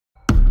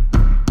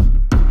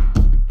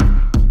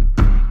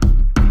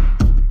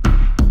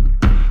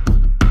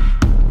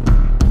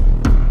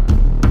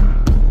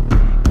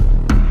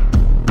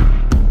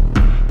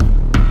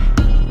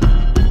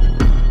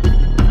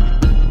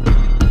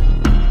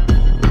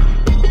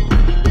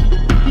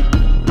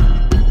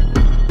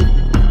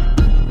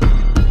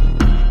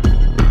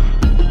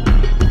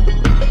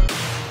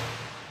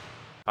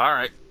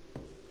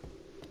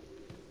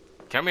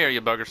Come here,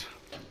 you buggers.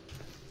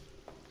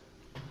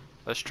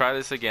 Let's try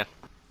this again.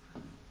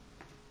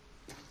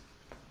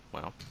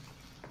 Well.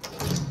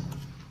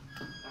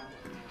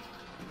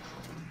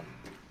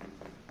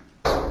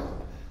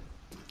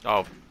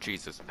 Oh,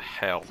 Jesus.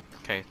 Hell.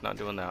 Okay, not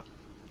doing that.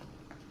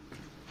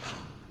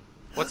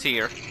 What's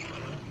here?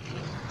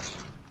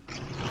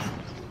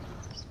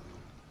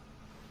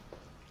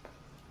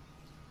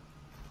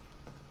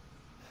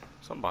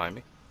 Something behind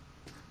me.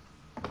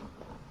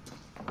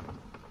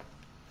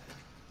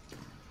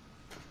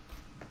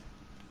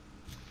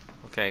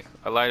 Okay,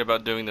 I lied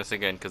about doing this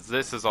again because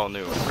this is all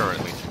new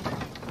currently.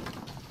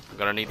 I'm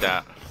gonna need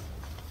that.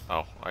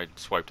 Oh, I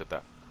swiped at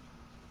that.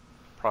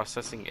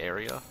 Processing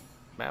area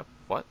map?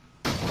 What?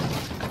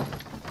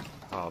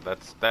 Oh,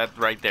 that's that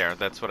right there.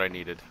 That's what I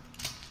needed.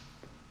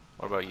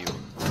 What about you?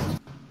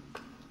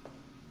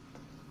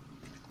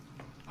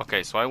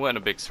 Okay, so I went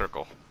in a big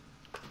circle.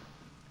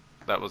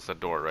 That was the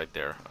door right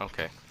there.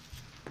 Okay.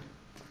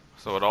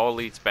 So it all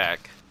leads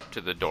back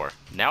to the door.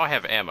 Now I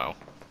have ammo.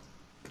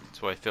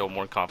 So I feel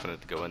more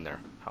confident to go in there.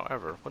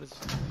 However, what is...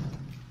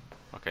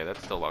 Okay,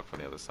 that's still locked from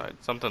the other side.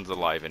 Something's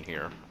alive in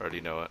here. I already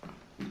know it.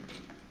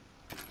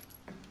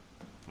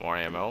 More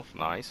ammo.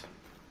 Nice.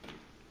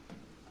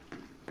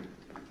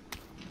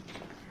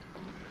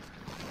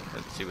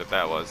 Let's see what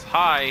that was.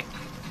 Hi!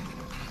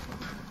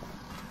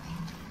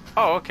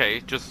 Oh,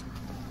 okay. Just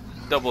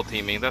double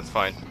teaming. That's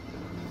fine.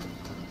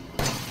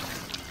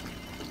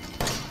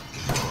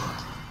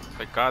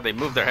 Thank God they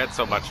moved their head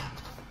so much.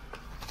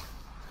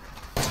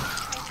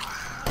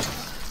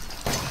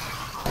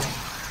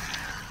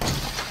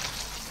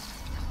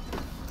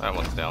 That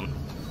one's down.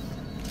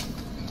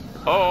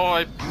 Oh,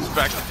 I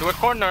backed into a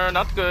corner.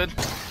 Not good.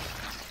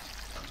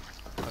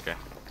 Okay.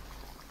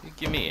 You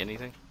give me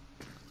anything?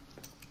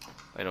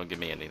 They don't give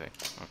me anything.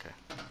 Okay.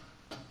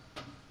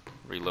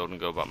 Reload and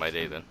go about my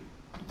day then.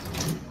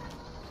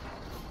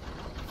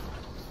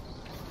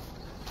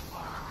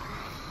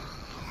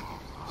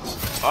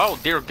 Oh,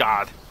 dear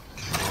God.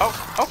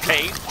 Oh,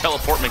 okay.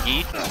 Teleport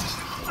McGee.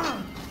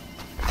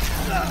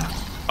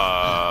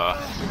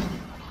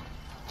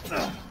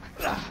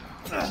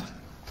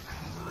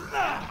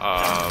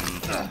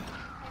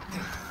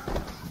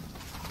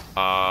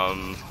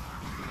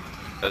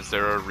 Is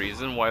there a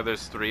reason why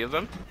there's 3 of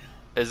them?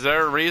 Is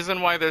there a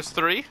reason why there's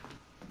 3?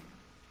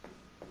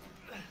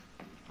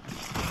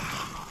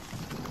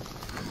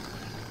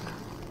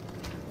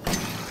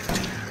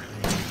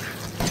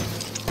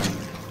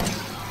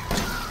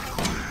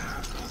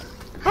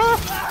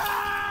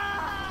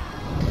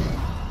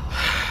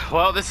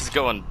 Well, this is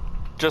going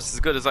just as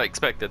good as I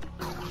expected.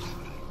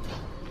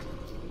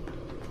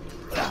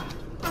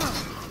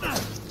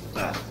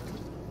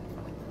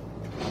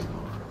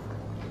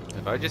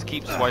 If I just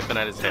keep swiping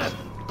at his head,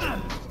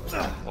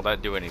 will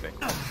that do anything?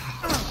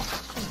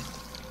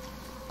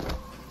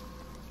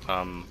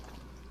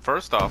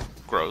 First off,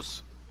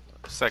 gross.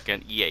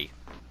 Second, yay.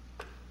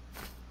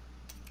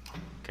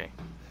 Okay.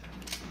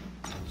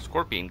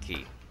 Scorpion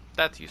key.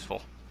 That's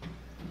useful.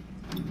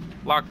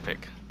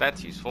 Lockpick.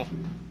 That's useful.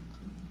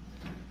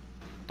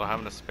 Don't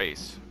have enough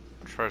space.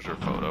 Treasure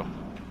photo.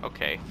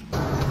 Okay.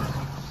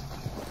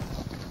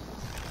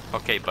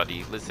 Okay,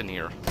 buddy. Listen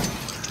here.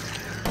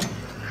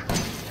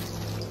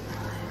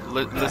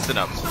 Listen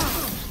up.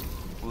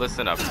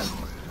 Listen up.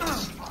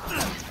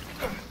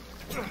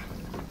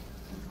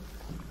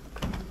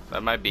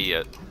 That might be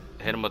it.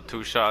 Hit them with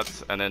 2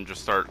 shots and then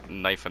just start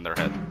knifing their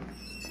head.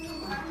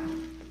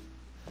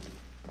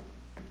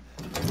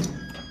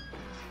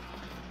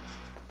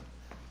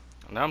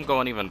 Now I'm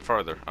going even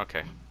further.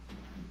 Okay.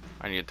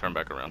 I need to turn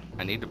back around.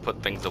 I need to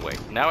put things away.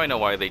 Now I know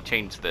why they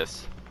changed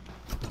this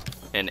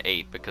in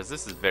 8, because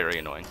this is very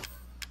annoying.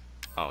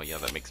 Oh yeah,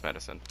 that makes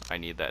medicine. I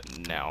need that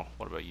now.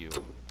 What about you?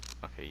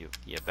 Okay, you,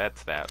 yeah,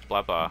 that's that.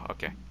 Blah blah.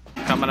 Okay.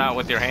 Coming out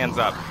with your hands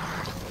up.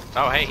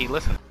 Oh hey, he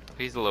listened.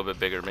 He's a little bit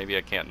bigger. Maybe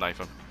I can't knife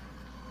him.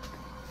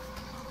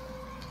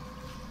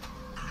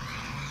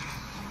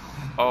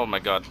 Oh my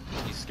God,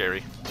 he's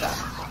scary.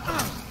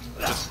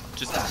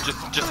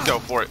 Just go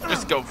for it.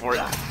 Just go for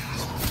it.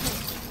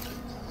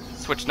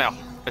 Switch now.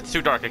 It's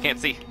too dark. I can't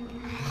see.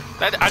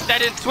 That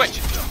didn't switch.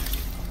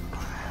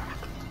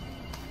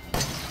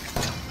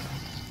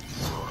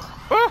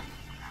 Ah!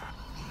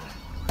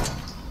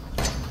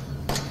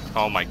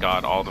 Oh my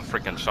God, all the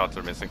freaking shots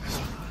are missing.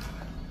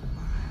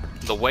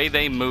 The way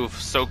they move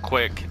so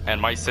quick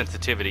and my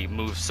sensitivity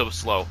moves so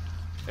slow,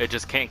 it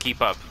just can't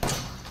keep up.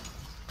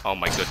 Oh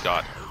my good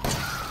God.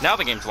 Now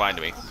the game's lying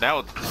to me. Now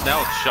it's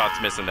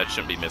shots missing that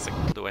shouldn't be missing.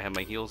 Do I have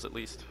my heals at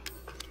least?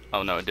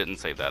 Oh no, it didn't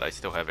say that. I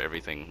still have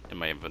everything in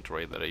my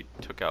inventory that I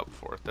took out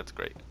before. That's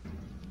great.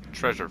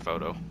 Treasure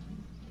photo.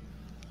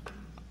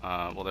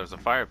 Well, there's a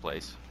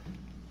fireplace.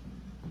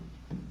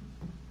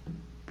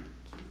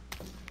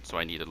 So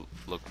I need to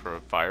look for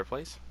a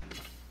fireplace.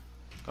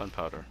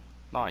 Gunpowder.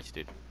 Nice,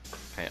 dude.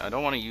 Okay, I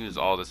don't want to use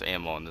all this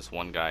ammo on this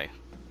one guy,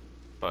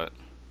 but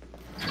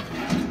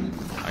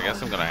I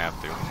guess I'm gonna have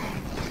to.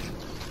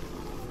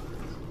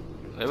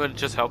 It would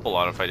just help a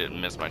lot if I didn't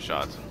miss my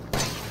shots.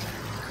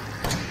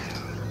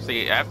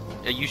 See,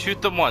 You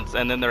shoot them once,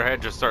 and then their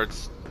head just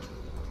starts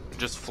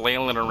just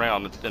flailing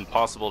around. It's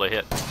impossible to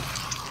hit.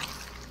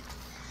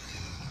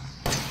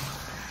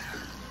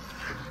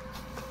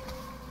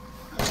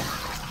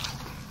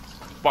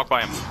 Walk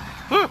by him.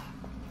 Whew.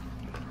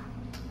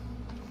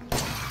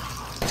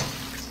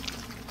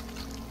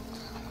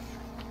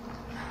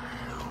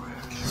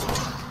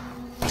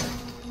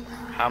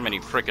 How many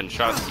freaking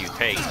shots do you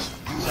take?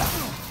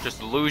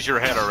 Just lose your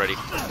head already.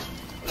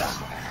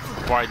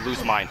 Before I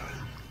lose mine.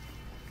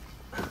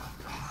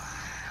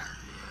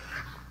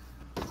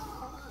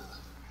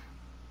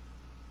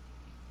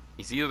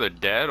 He's either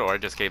dead or I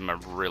just gave him a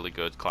really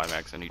good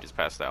climax and he just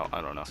passed out.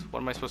 I don't know. What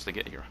am I supposed to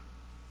get here?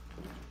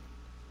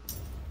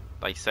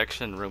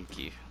 Dissection room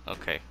key.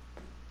 Okay.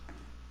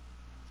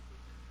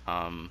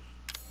 Kind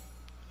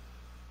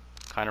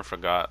of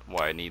forgot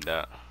why I need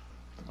that.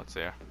 What's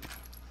there?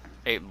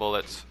 8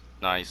 bullets.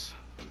 Nice.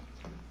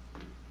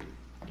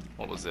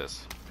 What was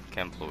this?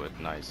 Chem fluid.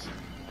 Nice.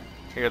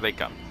 Here they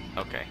come.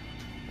 Okay.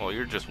 Well,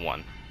 you're just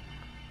one.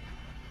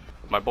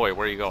 My boy,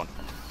 where are you going?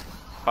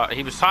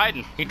 He was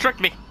hiding. He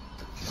tricked me.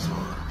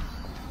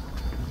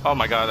 Oh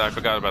my god, I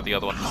forgot about the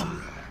other one.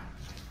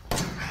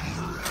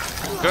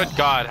 Good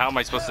god, how am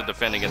I supposed to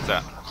defend against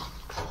that?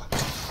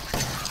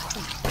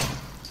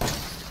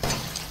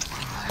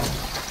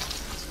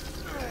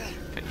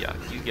 Okay, yeah,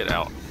 you get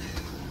out.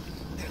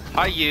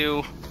 Hi,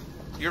 you.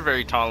 You're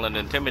very tall and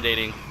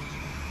intimidating.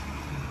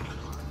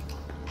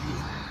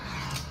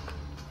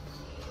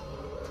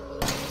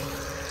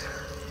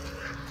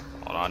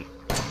 Hold on.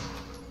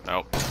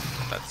 Nope,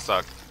 that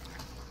sucked.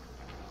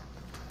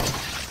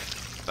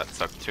 That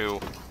sucked too.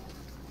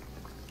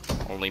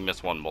 Only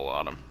missed 1 bullet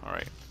on him.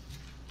 Alright.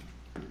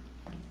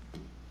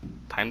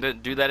 Time to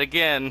do that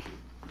again.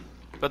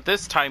 But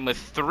this time with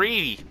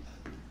 3.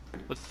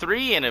 With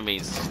 3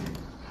 enemies.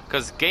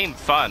 Because game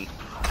fun.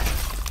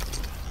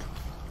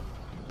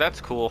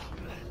 That's cool.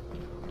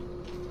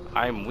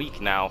 I'm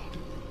weak now.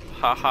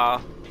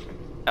 Haha.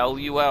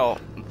 LUL.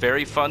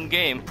 Very fun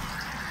game.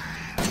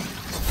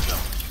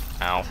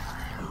 Ow.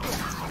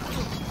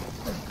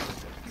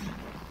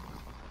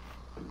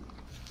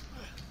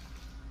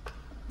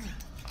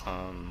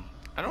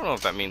 I don't know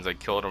if that means I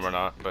killed him or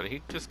not, but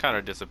he just kind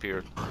of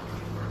disappeared.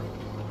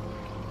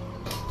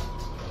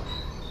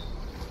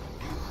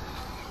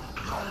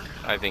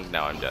 I think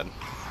now I'm dead.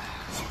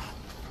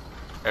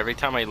 Every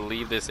time I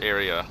leave this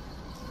area,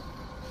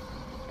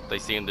 they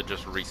seem to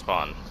just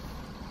respawn.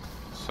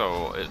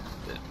 So it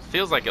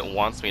feels like it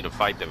wants me to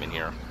fight them in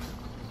here.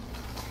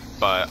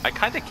 But I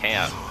kind of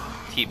can't,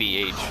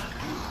 TBH.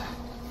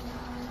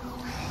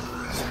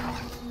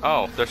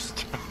 Oh, there's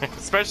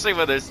especially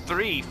when there's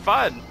 3.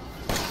 Fun.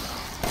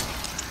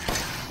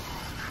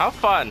 How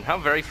fun. How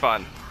very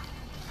fun.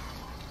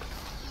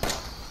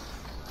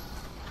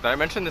 Did I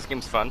mention this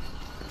game's fun?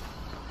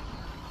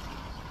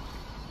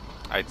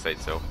 I'd say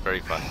so. Very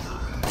fun.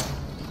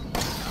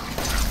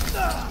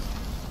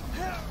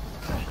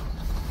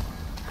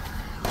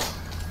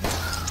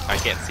 I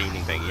can't see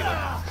anything either.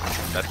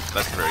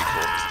 That's very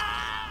cool.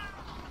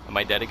 Am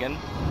I dead again?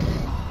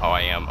 Oh,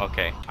 I am.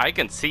 Okay. I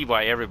can see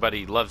why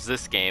everybody loves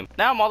this game.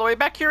 Now I'm all the way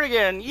back here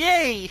again.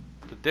 Yay!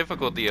 The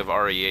difficulty of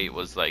RE8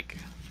 was like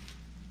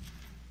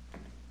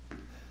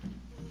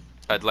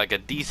a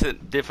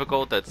decent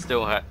difficult that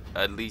still had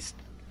at least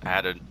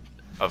had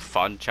a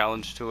fun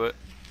challenge to it.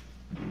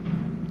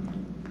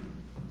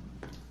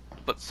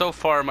 But so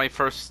far, my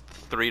first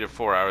 3 to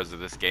 4 hours of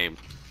this game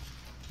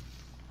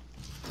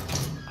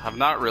have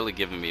not really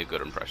given me a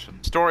good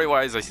impression.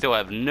 Story-wise, I still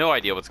have no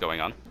idea what's going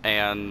on,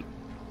 and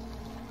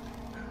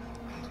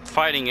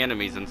fighting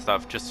enemies and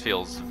stuff just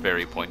feels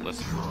very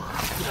pointless.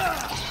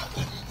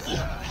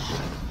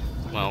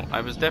 Well,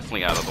 I was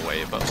definitely out of the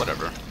way, but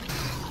whatever.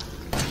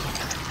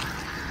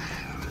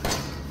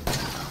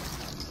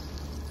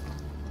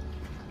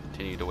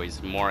 Continue to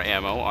waste more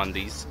ammo on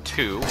these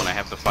 2 when I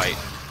have to fight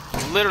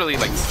literally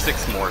like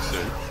 6 more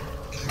soon.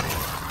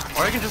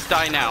 Or I can just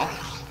die now.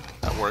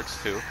 That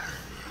works too.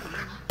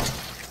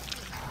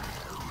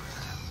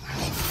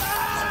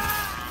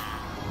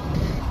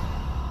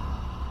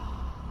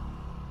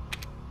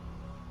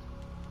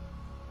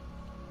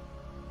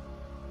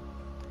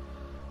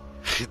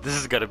 This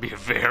is gonna be a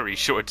very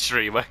short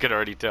stream, I can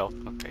already tell.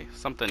 Okay,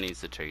 something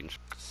needs to change.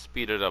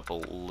 Speed it up a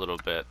little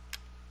bit.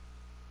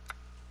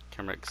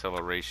 Camera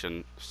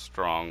acceleration,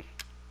 strong.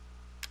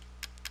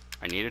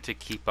 I needed to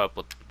keep up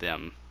with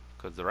them,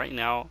 because right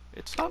now,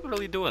 it's not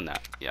really doing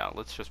that. Yeah,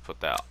 let's just put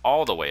that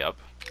all the way up.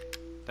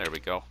 There we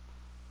go.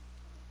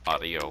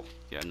 Audio.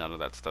 Yeah, none of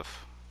that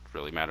stuff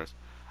really matters.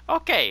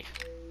 Okay.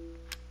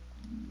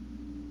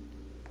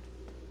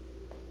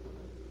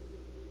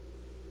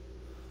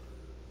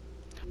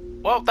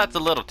 Well, that's a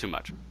little too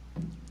much.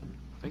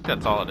 I think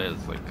that's all it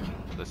is. Like,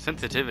 the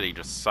sensitivity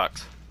just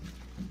sucks.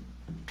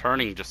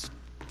 Turning just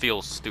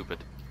feels stupid.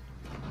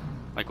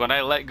 Like, when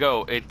I let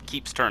go, it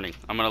keeps turning.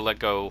 I'm gonna let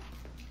go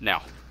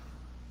now.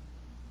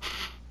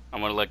 I'm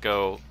gonna let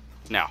go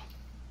now.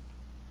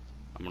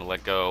 I'm gonna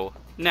let go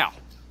now.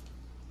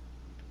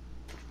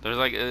 There's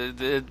like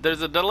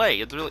there's a delay.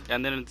 It's really,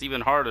 and then it's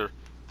even harder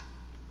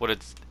when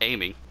it's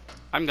aiming.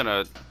 I'm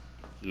gonna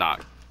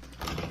not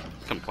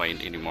complain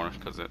anymore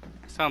because it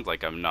sounds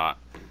like I'm not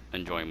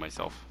enjoying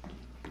myself.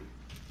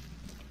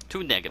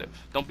 Too negative.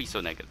 Don't be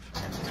so negative.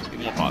 Be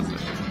more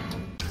positive.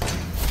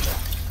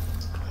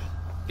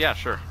 Yeah,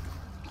 sure.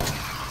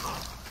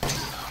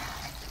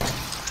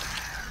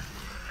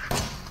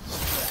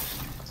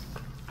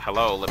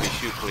 Hello, let me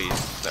shoot,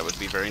 please. That would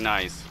be very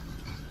nice.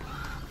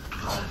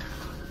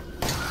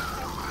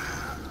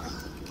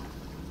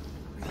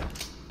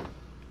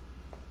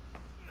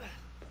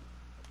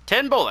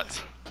 Ten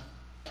bullets.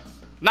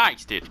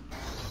 Nice, dude.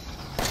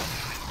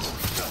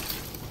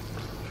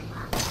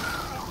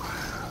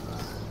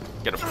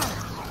 Get him.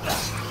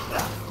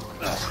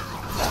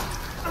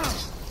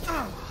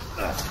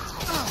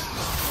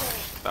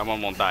 That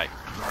one won't die.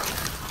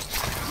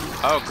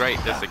 Oh, great.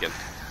 This again.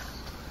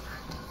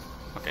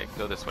 Okay,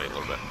 go this way a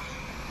little bit.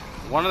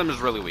 One of them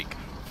is really weak.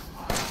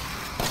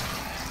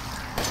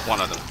 One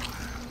of them.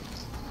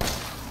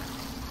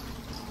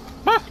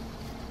 Ah!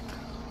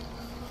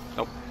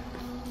 Nope.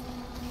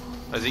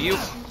 Is it you?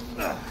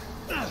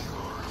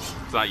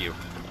 It's not you.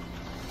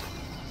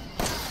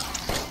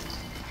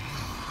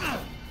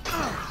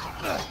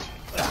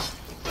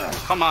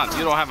 Come on,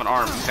 you don't have an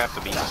arm. You have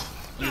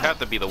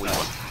to be the weak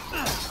one.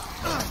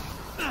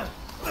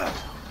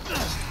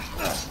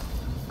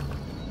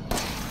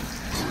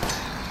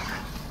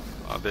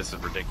 Oh, this is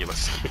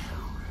ridiculous.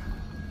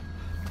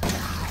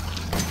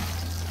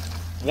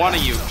 One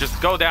of you, just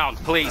go down,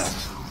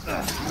 please.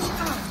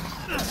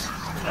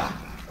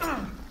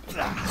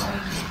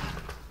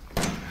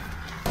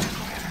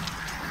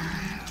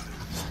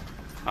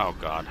 Oh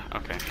God,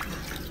 okay.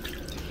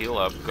 Heal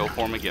up, go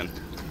for him again.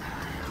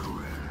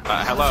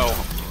 Hello,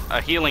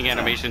 a healing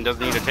animation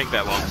doesn't need to take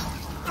that long.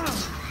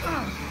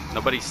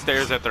 Nobody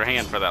stares at their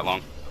hand for that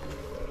long.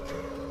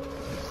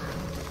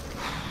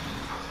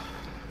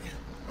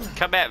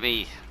 Come at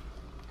me.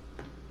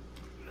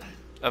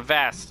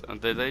 Avast.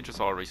 Did they just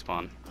all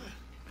respawn?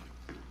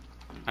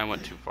 I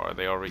went too far.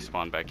 They all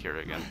respawn back here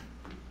again.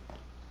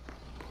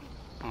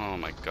 Oh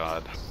my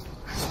God.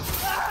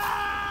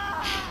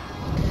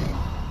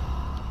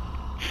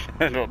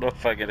 I don't know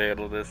if I can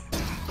handle this.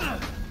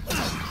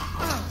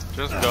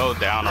 Just go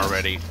down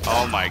already.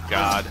 Oh my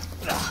God.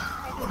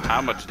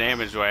 How much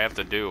damage do I have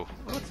to do?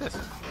 What's this?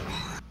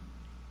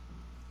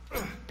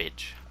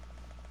 Bitch.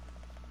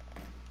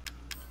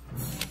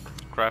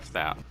 Craft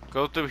that.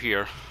 Go through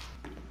here.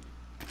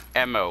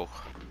 Ammo.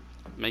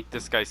 Make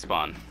this guy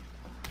spawn.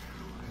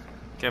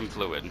 Chem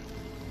fluid.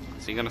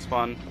 Is he gonna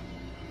spawn?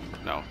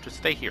 No, just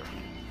stay here.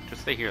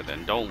 Just stay here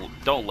then.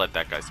 Don't let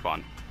that guy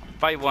spawn.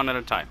 Fight one at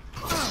a time.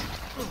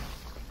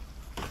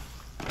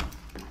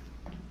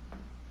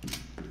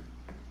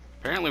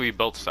 Apparently we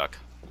both suck.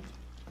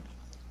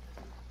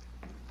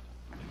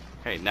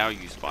 Okay, now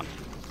you spawn.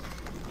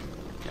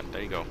 Yep,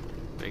 there you go.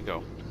 There you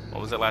go.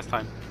 What was it last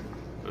time?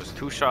 It was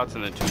 2 shots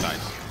and then 2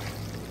 knives.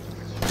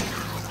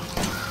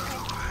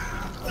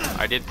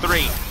 I did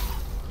 3.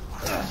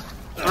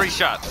 3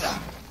 shots.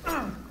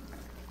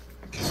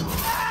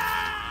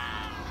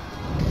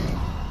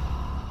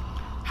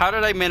 How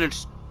did I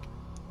manage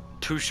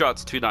 2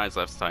 shots, 2 knives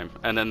last time?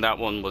 And then that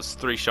one was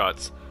 3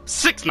 shots,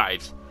 6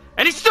 knives,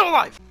 and he's still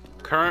alive!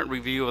 Current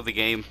review of the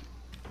game.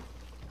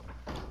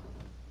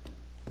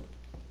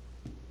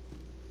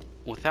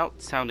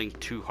 Without sounding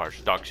too harsh,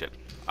 dog shit.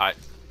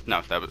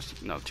 No, that was,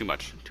 no, too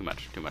much.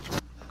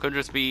 Could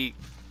just be,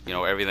 you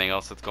know, everything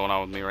else that's going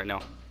on with me right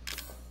now.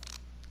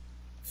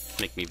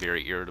 Make me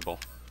very irritable.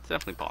 It's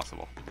definitely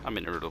possible. I'm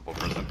an irritable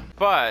person.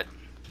 But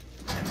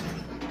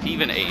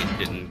even 8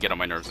 didn't get on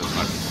my nerves as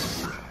much.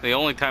 The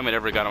only time it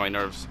ever got on my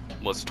nerves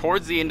was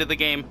towards the end of the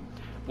game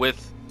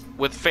with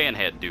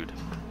Fanhead, dude.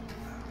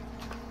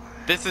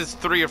 This is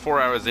 3 or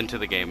 4 hours into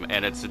the game,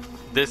 and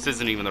this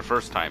isn't even the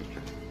first time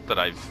that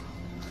I've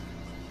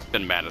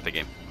been mad at the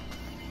game.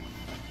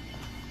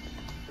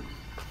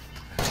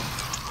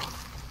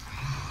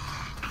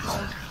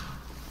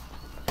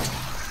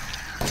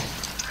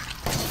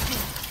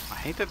 I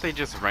hate that they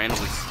just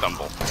randomly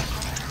stumble.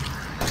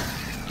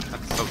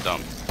 That's so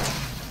dumb.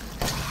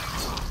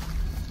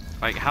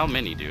 Like, how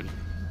many, dude?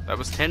 That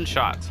was 10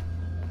 shots.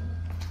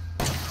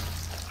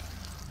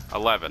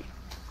 11.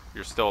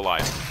 You're still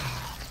alive.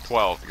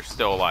 12. You're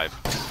still alive.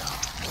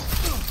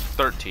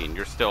 13.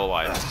 You're still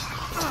alive.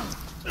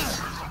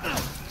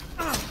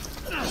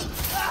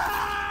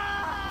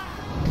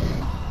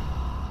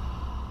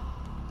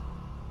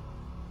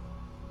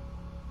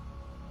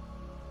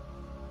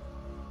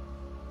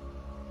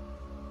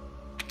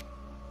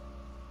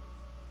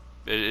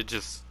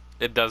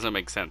 It doesn't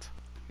make sense.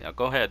 Yeah,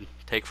 go ahead.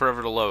 Take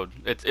forever to load.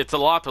 It's a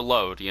lot to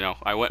load, you know.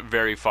 I went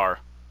very far.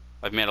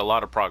 I've made a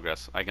lot of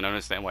progress. I can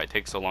understand why it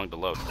takes so long to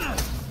load.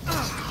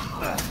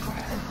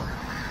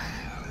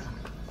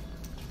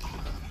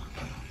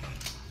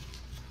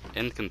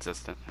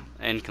 Inconsistent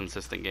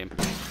game.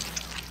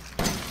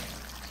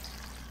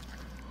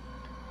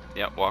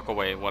 Yep, walk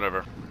away,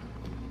 whatever.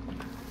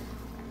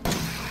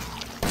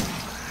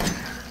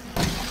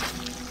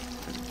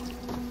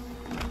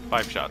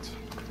 5 shots.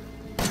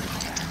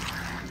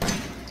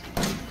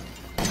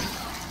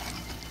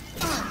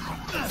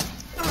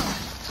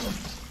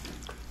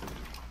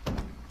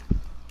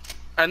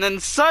 And then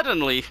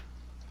suddenly,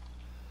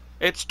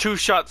 it's 2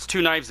 shots,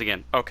 2 knives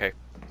again. Okay,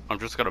 I'm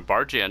just gonna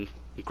barge in,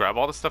 grab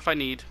all the stuff I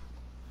need,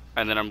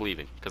 and then I'm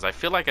leaving. Because I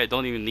feel like I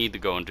don't even need to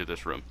go into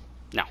this room.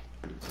 Now.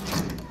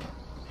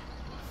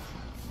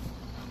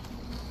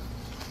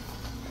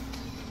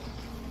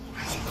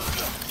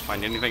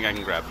 Find anything I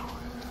can grab.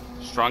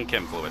 Strong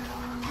chem fluid.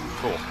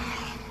 Cool.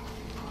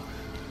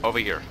 Over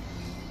here.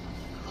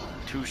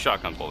 2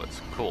 shotgun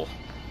bullets. Cool.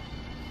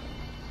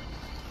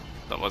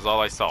 That was all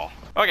I saw.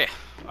 Okay,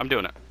 I'm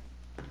doing it.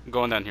 I'm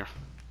going down here.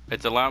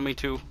 It's allowed me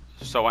to,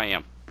 so I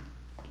am.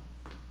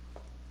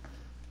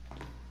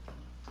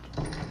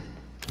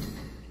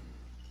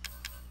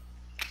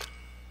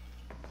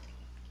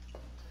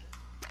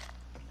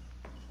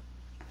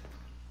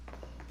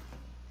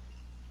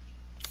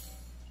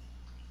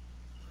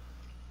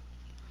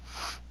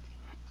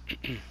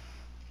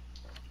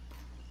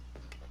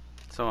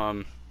 So,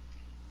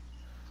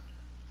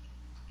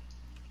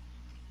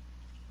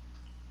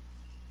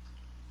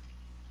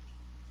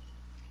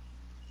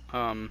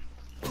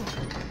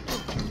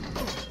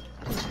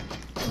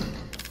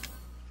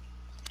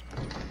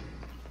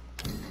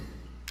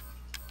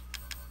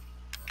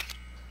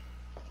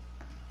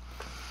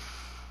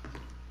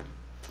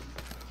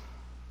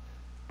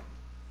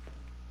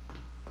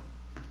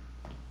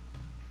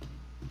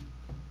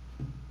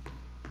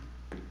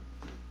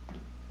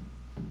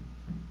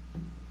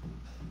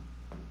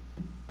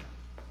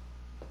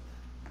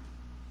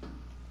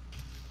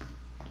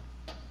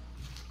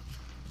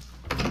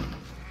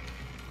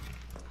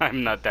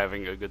 I'm not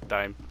having a good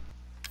time.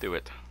 Do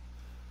it.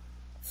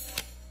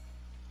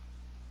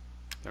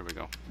 There we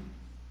go.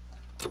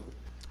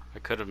 I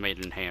could have made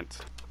it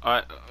enhanced.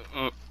 I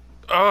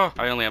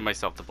only have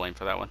myself to blame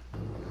for that one.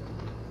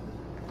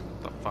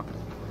 What the fuck?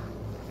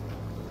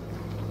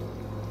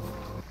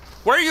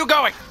 Where are you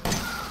going?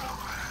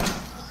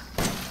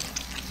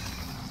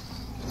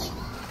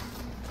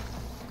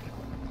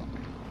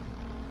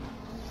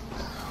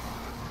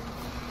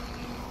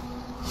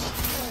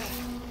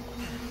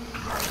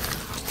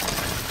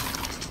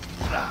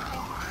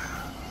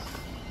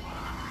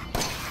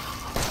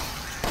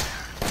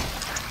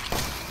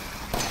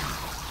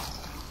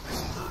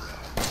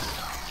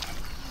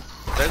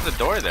 There's a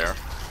door there.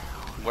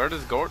 Where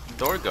does door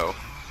go?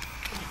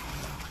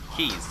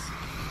 Keys.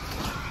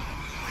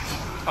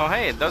 Oh,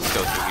 hey, it does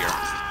go through here.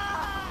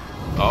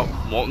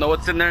 Oh, won't know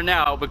what's in there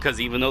now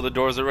because even though the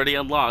door's already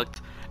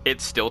unlocked,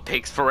 it still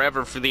takes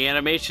forever for the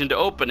animation to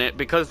open it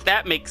because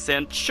that makes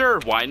sense. Sure,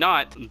 why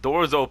not?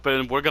 Door's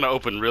open. We're gonna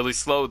open really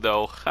slow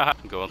though.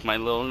 Go with my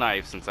little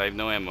knife since I have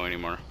no ammo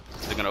anymore.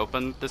 Is it gonna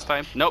open this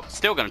time? Nope,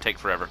 still gonna take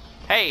forever.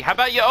 Hey, how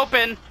about you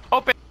open?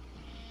 Open!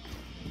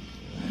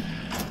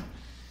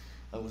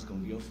 I was gonna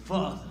be your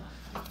father.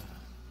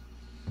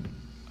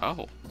 Oh.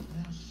 Now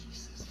she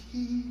says he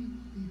will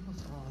be her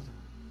father.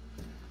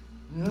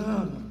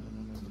 No.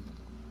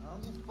 I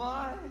will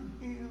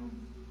find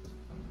him,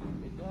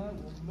 and I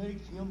will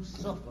make him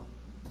suffer.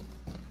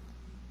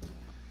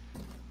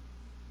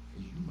 And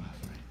you, my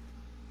friend,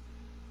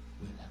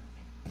 will help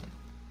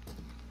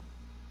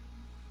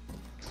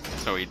me.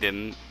 So he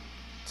didn't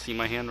see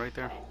my hand right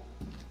there?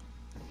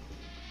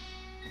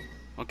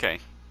 Okay.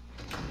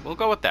 We'll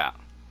go with that.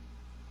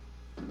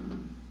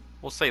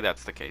 We'll say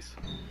that's the case.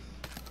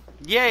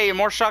 Yay,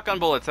 more shotgun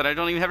bullets, and I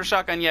don't even have a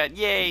shotgun yet.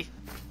 Yay!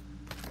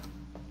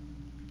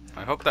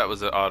 I hope that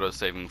was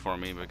auto-saving for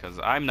me, because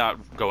I'm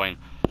not going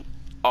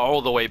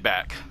all the way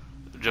back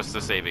just to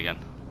save again.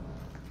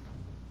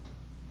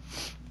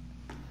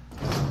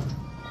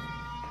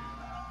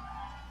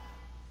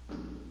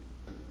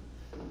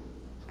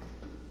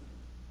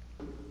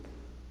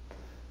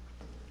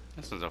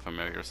 This is a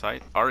familiar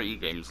sight. RE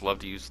games love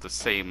to use the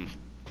same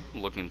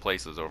looking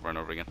places over and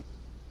over again.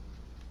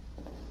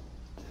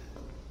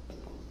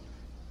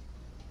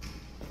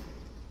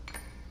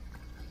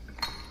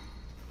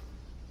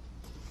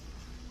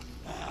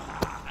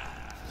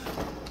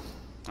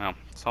 Well,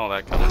 saw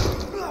that coming.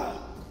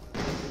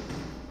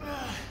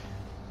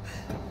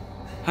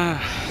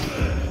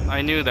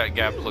 I knew that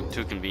gap looked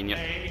too convenient.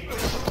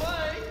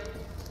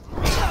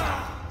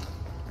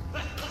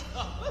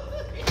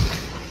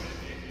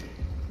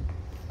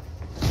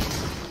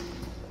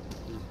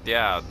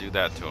 Yeah, I'll do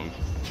that to him.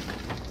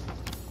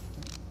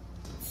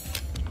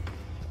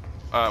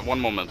 One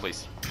moment,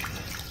 please.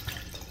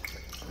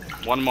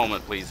 One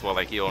moment, please, while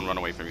I heal and run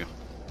away from you.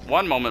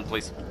 One moment,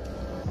 please.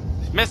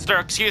 Mister,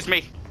 excuse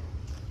me!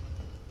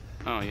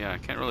 Oh, yeah, I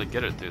can't really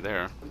get it through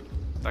there.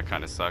 That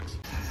kind of sucks.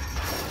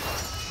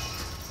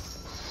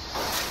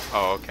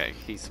 Oh, okay,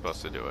 he's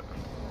supposed to do it.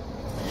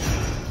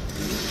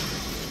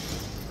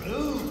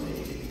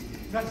 Ruby,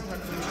 that's not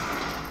Ruby.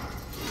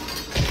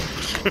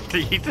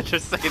 Did he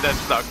just say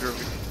that's not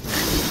Ruby?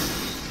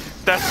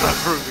 That's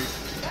not Ruby.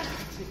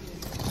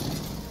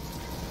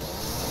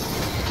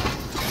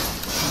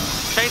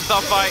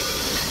 Chainsaw fight!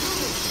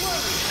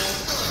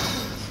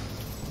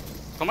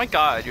 Oh my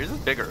god, yours is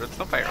bigger. It's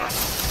not fair.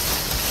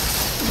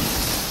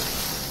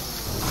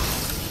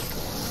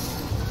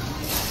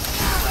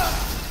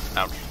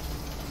 Ouch.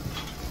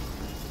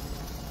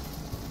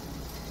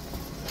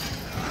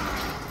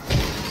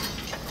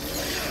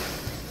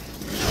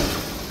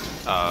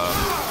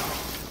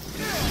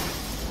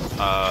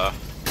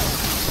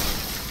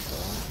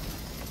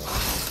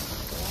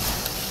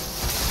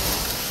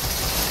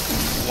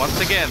 Once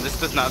again, this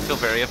does not feel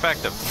very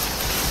effective.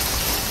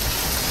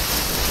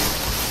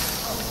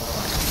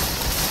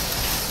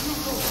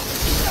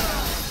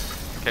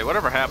 Okay,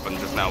 whatever happened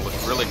just now was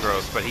really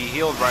gross, but he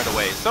healed right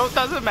away, so it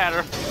doesn't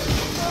matter. Do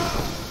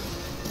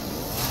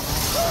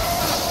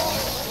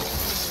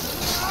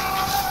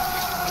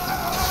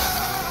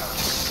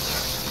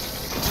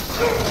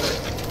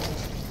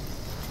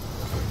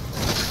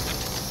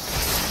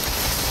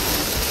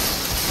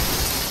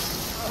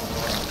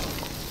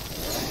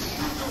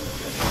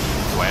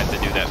I have to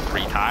do that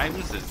 3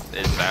 times?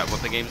 Is that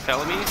what the game's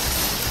telling me?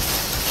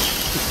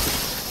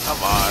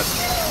 Come on.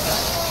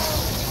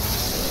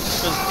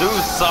 Just do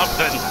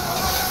something.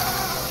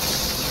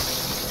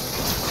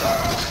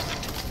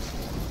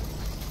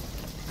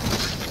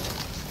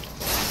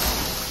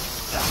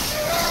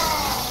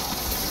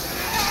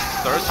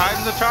 Third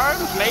time's the charm?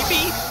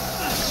 Maybe?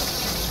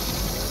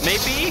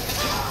 Maybe?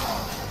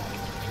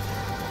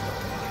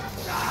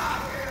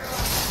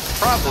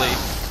 Probably.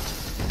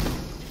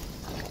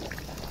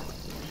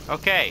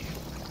 Okay.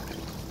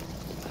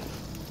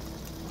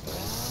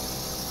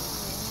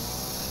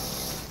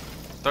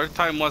 Third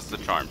time was the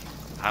charm.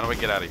 How do I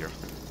get out of here?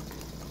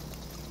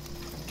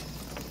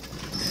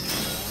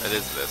 It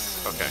is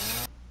this. Okay.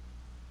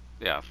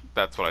 Yeah,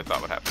 that's what I thought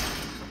would happen.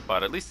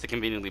 But at least it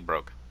conveniently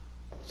broke.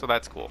 So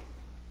that's cool.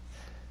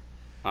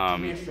 Do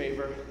me a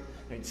favor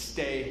and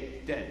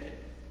stay dead.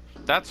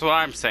 That's what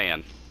I'm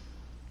saying.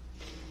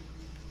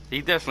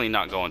 He's definitely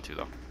not going to,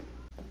 though.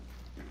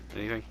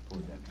 Anything? Poor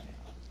deputy.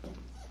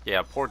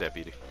 Yeah, poor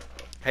deputy.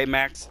 Hey,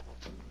 Max.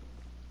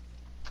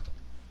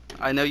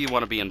 I know you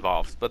want to be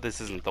involved, but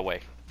this isn't the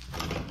way.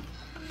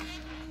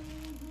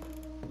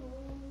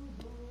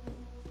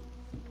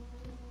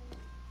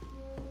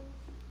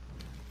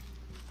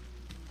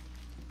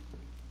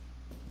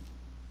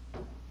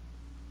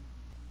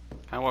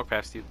 Can I walk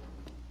past you?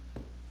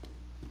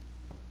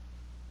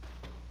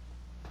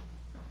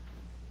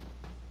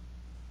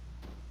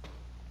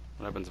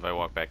 What happens if I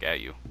walk back at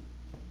you?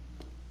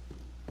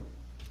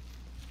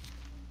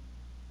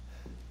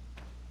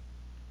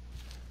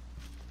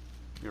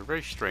 You're a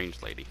very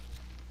strange lady.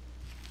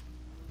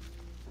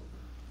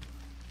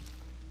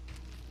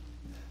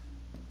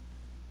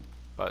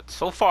 But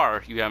so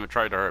far, you haven't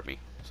tried to hurt me.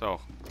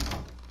 So,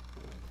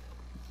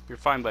 you're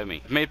fine by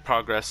me. I've made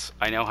progress.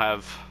 I now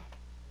have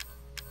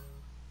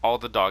all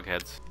the dog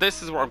heads.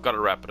 This is where I'm gonna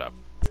wrap it up.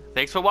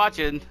 Thanks for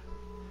watching.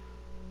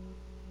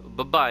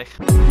 Bye-bye.